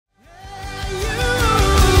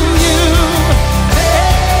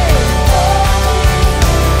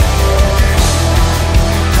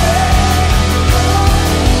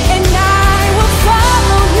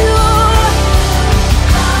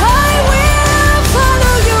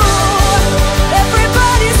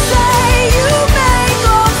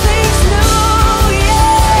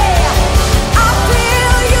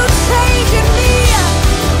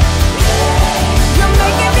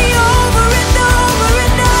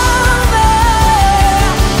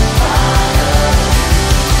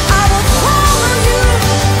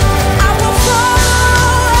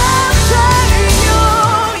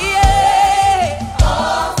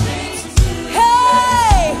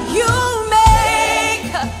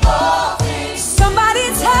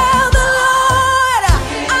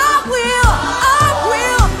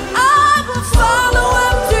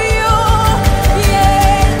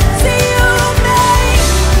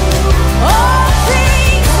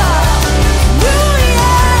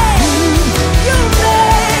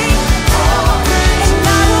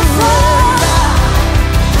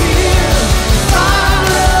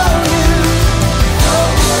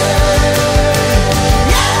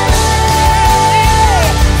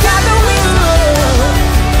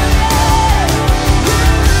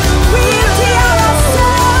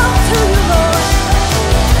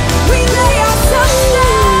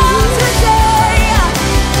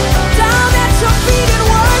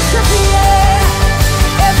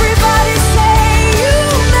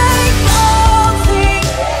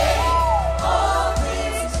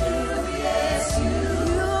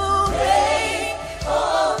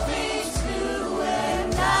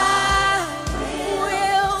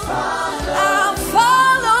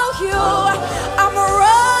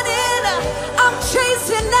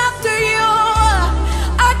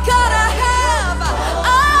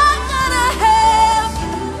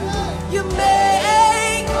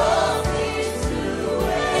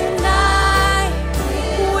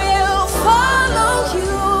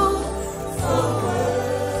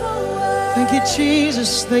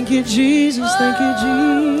Jesus, thank you, Jesus, thank you,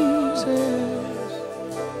 Jesus.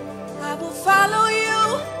 I will follow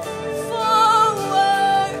you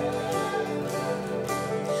forward.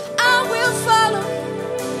 I will follow.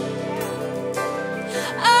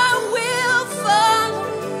 I will follow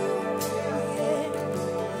you.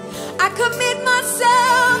 I commit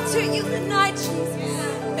myself to you tonight, Jesus.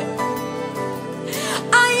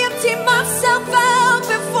 I empty myself out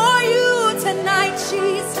before you tonight,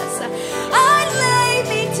 Jesus. I lay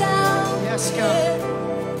me down. Yes, God.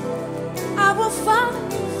 I will follow.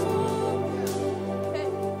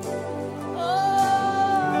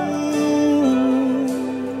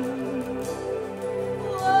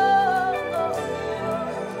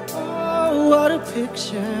 Oh, what a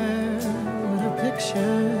picture, what a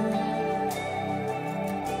picture.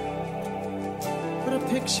 What a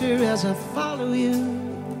picture as I follow you.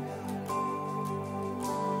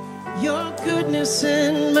 Your goodness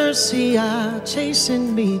and mercy are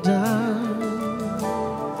chasing me down.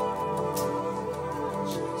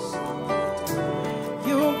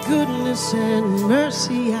 Your goodness and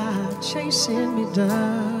mercy are chasing me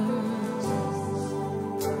down.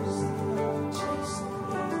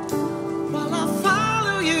 While I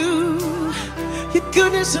follow you, your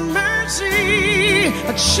goodness and mercy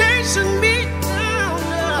are chasing me down.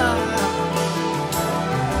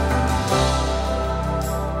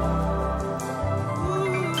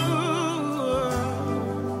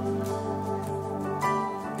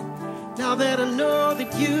 Now that I know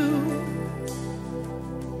that you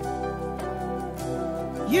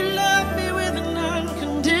love me with an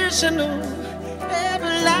unconditional,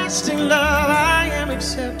 everlasting love, I am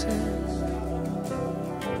accepted.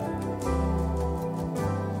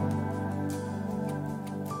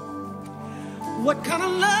 What kind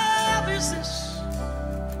of love is this?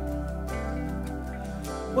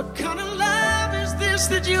 What kind of love is this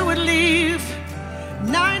that you would leave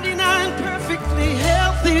 99 perfectly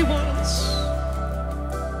healthy ones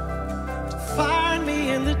to find me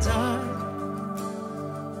in the dark?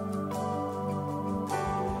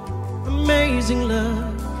 Amazing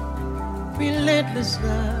love, relentless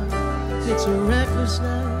love, it's a reckless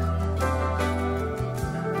love.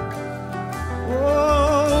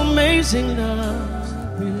 Oh, amazing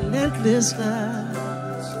love, relentless love,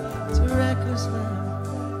 it's a reckless love.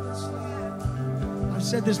 I've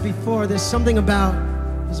said this before, there's something about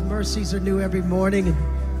His mercies are new every morning. And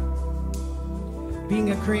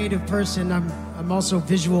being a creative person, I'm also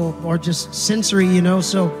visual or just sensory, you know,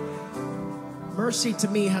 so mercy to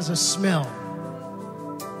me has a smell.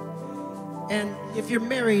 And if you're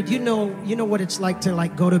married, you know what it's like to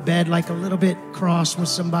like go to bed like a little bit cross with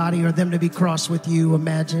somebody or them to be cross with you,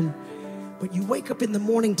 imagine. But you wake up in the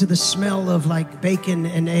morning to the smell of like bacon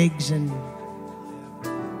and eggs and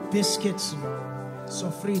biscuits and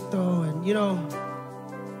sofrito and you know,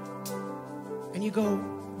 and you go,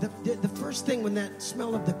 the first thing when that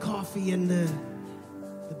smell of the coffee and the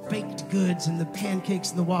baked goods and the pancakes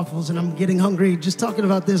and the waffles, and I'm getting hungry just talking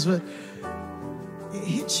about this, but it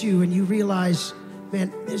hits you and you realize,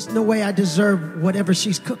 man, there's no way I deserve whatever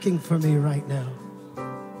she's cooking for me right now.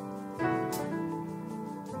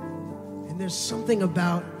 And there's something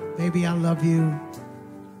about, baby, I love you.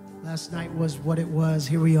 Last night was what it was.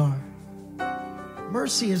 Here we are.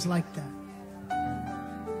 Mercy is like that.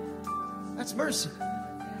 That's mercy.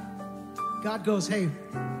 God goes, hey,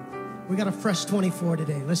 we got a fresh 24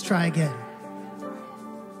 today. Let's try again.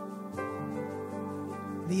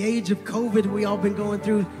 The age of COVID we all been going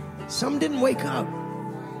through, some didn't wake up.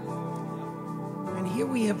 And here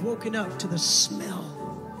we have woken up to the smell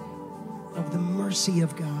of the mercy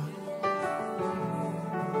of God.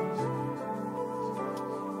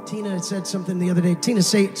 Tina had said something the other day. Tina,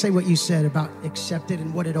 say what you said about accepted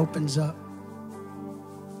and what it opens up.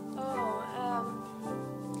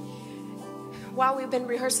 While we've been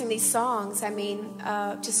rehearsing these songs, I mean,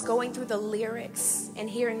 just going through the lyrics and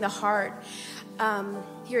hearing the heart,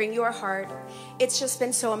 hearing your heart, it's just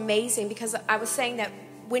been so amazing because I was saying that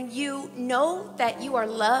when you know that you are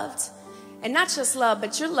loved, and not just love,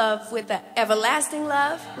 but you're loved with the everlasting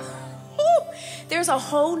love, there's a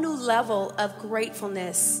whole new level of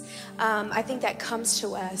gratefulness. I think that comes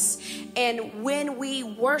to us. And when we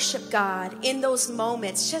worship God in those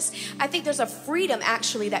moments, I think there's a freedom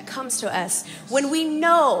actually that comes to us when we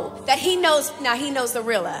know that He knows. Now He knows the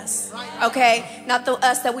real us, okay? Not the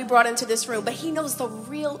us that we brought into this room, but He knows the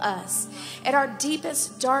real us at our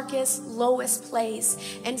deepest, darkest, lowest place.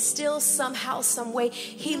 And still somehow, some way,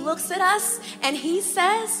 He looks at us and He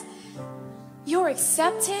says, you're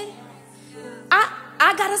accepted.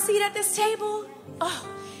 I got a seat at this table. Oh,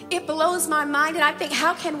 It blows my mind, and I think,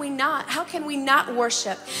 how can we not? How can we not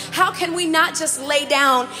worship? How can we not just lay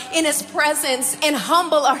down in his presence and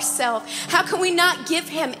humble ourselves? How can we not give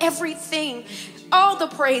him everything, all the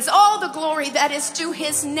praise, all the glory that is due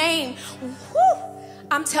his name? Whew.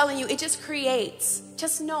 I'm telling you, it just creates,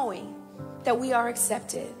 just knowing that we are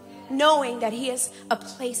accepted, knowing that he has a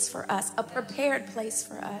place for us, a prepared place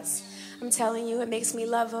for us. I'm telling you, it makes me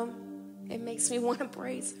love him. It makes me want to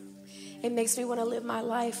praise him. It makes me want to live my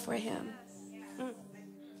life for him.